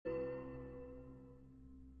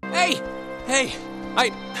Hey!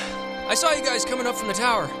 Hey! I saw you guys coming up from the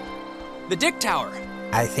tower. The Dick Tower.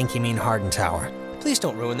 I think you mean Harden Tower. Please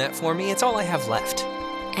don't ruin that for me. It's all I have left.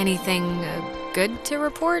 Anything good to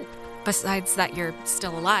report? Besides that you're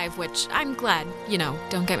still alive, which I'm glad,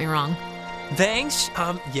 don't get me wrong. Thanks.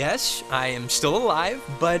 Yes, I am still alive,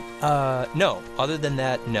 but, no. Other than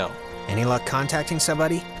that, no. Any luck contacting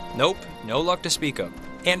somebody? Nope, no luck to speak of.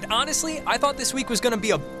 And honestly, I thought this week was gonna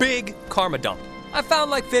be a big karma dump. I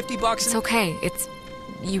found like $50. It's okay.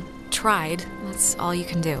 You tried. That's all you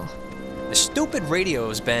can do. The stupid radio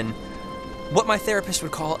has been what my therapist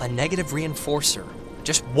would call a negative reinforcer.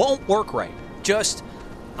 Just won't work right.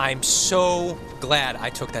 I'm so glad I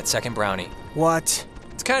took that second brownie. What?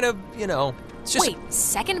 It's kind of, it's just... Wait,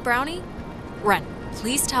 second brownie? Ren,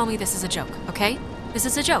 please tell me this is a joke, okay? This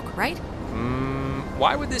is a joke, right?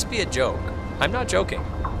 Why would this be a joke? I'm not joking.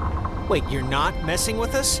 Wait, you're not messing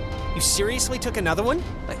with us? You seriously took another one?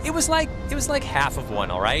 It was like half of one,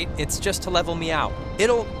 all right? It's just to level me out.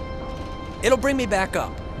 It'll bring me back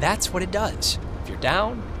up. That's what it does. If you're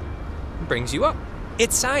down, it brings you up.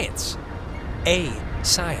 It's science.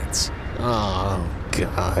 Science. Oh,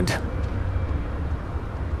 God.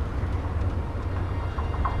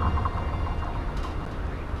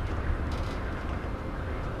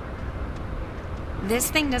 This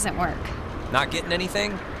thing doesn't work. Not getting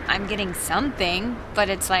anything? I'm getting something, but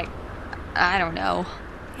it's like, I don't know.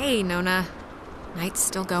 Hey, Nona. Night's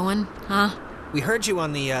still going, huh? We heard you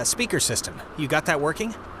on the speaker system. You got that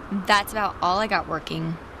working? That's about all I got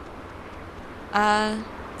working.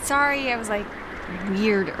 Sorry I was like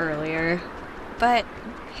weird earlier. But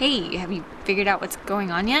hey, have you figured out what's going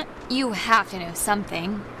on yet? You have to know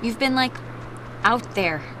something. You've been like out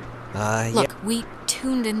there. Look, we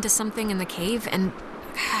tuned into something in the cave and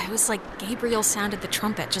it was like Gabriel sounded the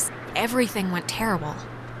trumpet. Just everything went terrible.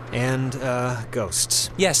 And, ghosts.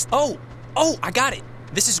 Yes. Oh, I got it.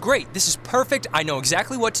 This is great. This is perfect. I know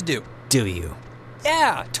exactly what to do. Do you?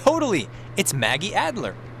 Yeah, totally. It's Maggie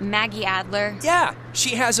Adler. Maggie Adler? Yeah,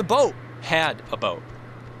 she has a boat. Had a boat.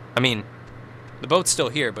 I mean, the boat's still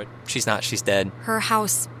here, but she's not. She's dead. Her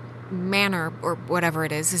house, manor, or whatever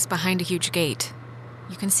it is behind a huge gate.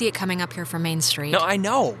 You can see it coming up here from Main Street. No, I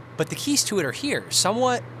know, but the keys to it are here,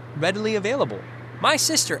 somewhat readily available. My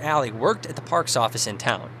sister, Allie, worked at the parks office in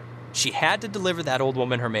town. She had to deliver that old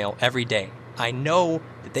woman her mail every day. I know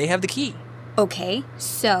that they have the key. Okay,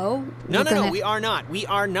 so... No, we are not. We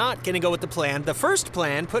are not going to go with the plan. The first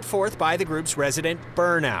plan put forth by the group's resident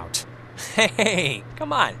burnout. Hey,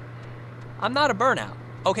 come on. I'm not a burnout,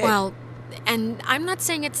 okay? Well, and I'm not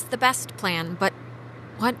saying it's the best plan, but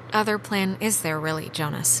what other plan is there really,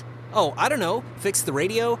 Jonas? Oh, I don't know. Fix the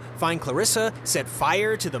radio, find Clarissa, set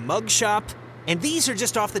fire to the mug shop. And these are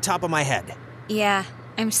just off the top of my head. Yeah,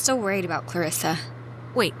 I'm still worried about Clarissa.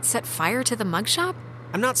 Wait, set fire to the mug shop?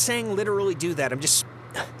 I'm not saying literally do that. I'm just...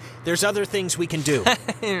 There's other things we can do.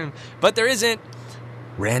 But there isn't.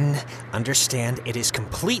 Ren, understand it is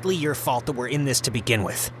completely your fault that we're in this to begin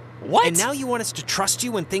with. What? And now you want us to trust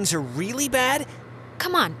you when things are really bad?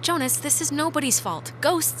 Come on, Jonas, this is nobody's fault.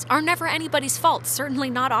 Ghosts are never anybody's fault, certainly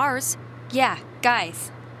not ours. Yeah,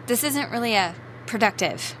 guys, this isn't really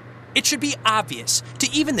productive. It should be obvious to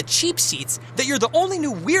even the cheap seats that you're the only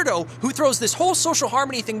new weirdo who throws this whole social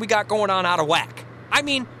harmony thing we got going on out of whack. I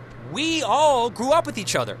mean, we all grew up with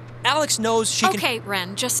each other. Alex knows she can... Okay,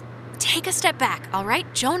 Ren, just take a step back, all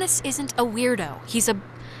right? Jonas isn't a weirdo. He's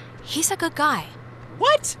a good guy.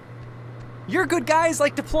 What? Your good guy is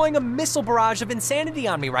like deploying a missile barrage of insanity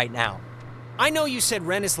on me right now. I know you said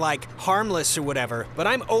Ren is like harmless or whatever, but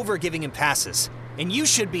I'm over giving him passes. And you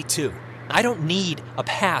should be too. I don't need a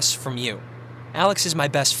pass from you. Alex is my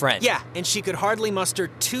best friend. Yeah, and she could hardly muster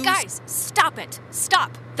two... Guys, stop it.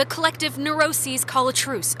 Stop. The collective neuroses call a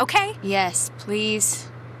truce, okay? Yes, please.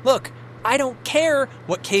 Look, I don't care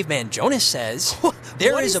what Caveman Jonas says.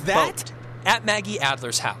 There is a boat at Maggie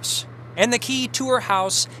Adler's house. And the key to her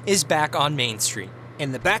house is back on Main Street.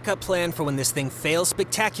 And the backup plan for when this thing fails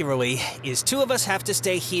spectacularly is two of us have to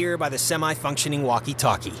stay here by the semi-functioning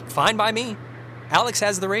walkie-talkie. Fine by me. Alex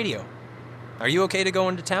has the radio. Are you okay to go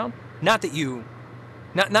into town? Not that you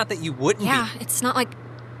wouldn't be. Yeah, it's not like,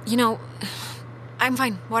 I'm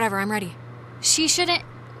fine. Whatever, I'm ready.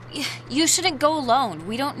 You shouldn't go alone.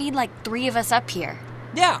 We don't need like 3 of us up here.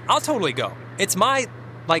 Yeah, I'll totally go. It's my,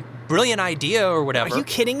 brilliant idea or whatever. Are you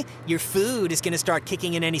kidding? Your food is going to start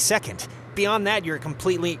kicking in any second. Beyond that, you're a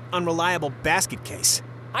completely unreliable basket case.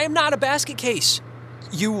 I am not a basket case.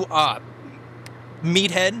 You,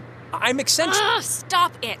 meathead. I'm eccentric.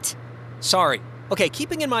 Stop it. Sorry. Okay,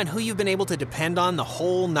 keeping in mind who you've been able to depend on the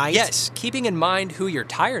whole night. Yes, keeping in mind who you're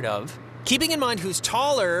tired of. Keeping in mind who's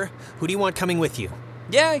taller, who do you want coming with you?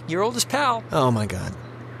 Yeah, your oldest pal. Oh my god.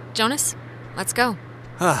 Jonas, let's go.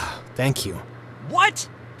 Ah, thank you. What?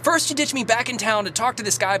 First you ditch me back in town to talk to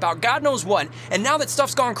this guy about God knows what, and now that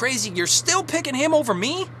stuff's gone crazy, you're still picking him over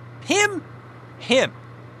me? Him? Him?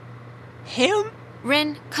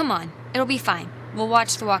 Ren, come on. It'll be fine. We'll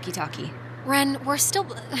watch the walkie-talkie. Ren, we're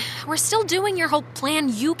still doing your whole plan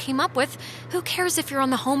you came up with. Who cares if you're on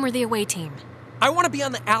the home or the away team? I want to be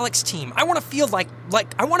on the Alex team. I want to feel like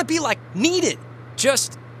I want to be needed.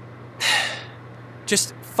 Just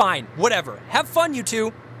fine. Whatever. Have fun, you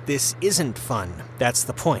two. This isn't fun. That's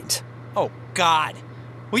the point. Oh, God.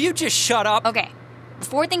 Will you just shut up? Okay,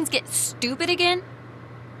 before things get stupid again,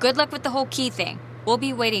 good luck with the whole key thing. We'll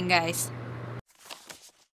be waiting, guys.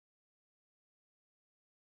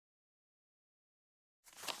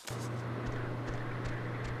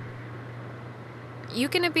 You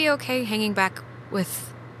gonna be okay hanging back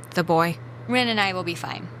with the boy? Ren and I will be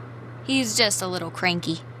fine. He's just a little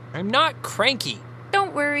cranky. I'm not cranky.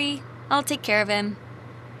 Don't worry. I'll take care of him.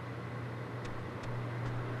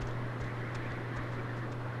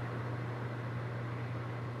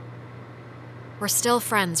 We're still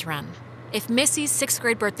friends, Ren. If Missy's 6th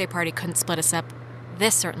grade birthday party couldn't split us up,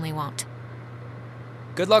 this certainly won't.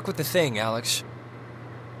 Good luck with the thing, Alex.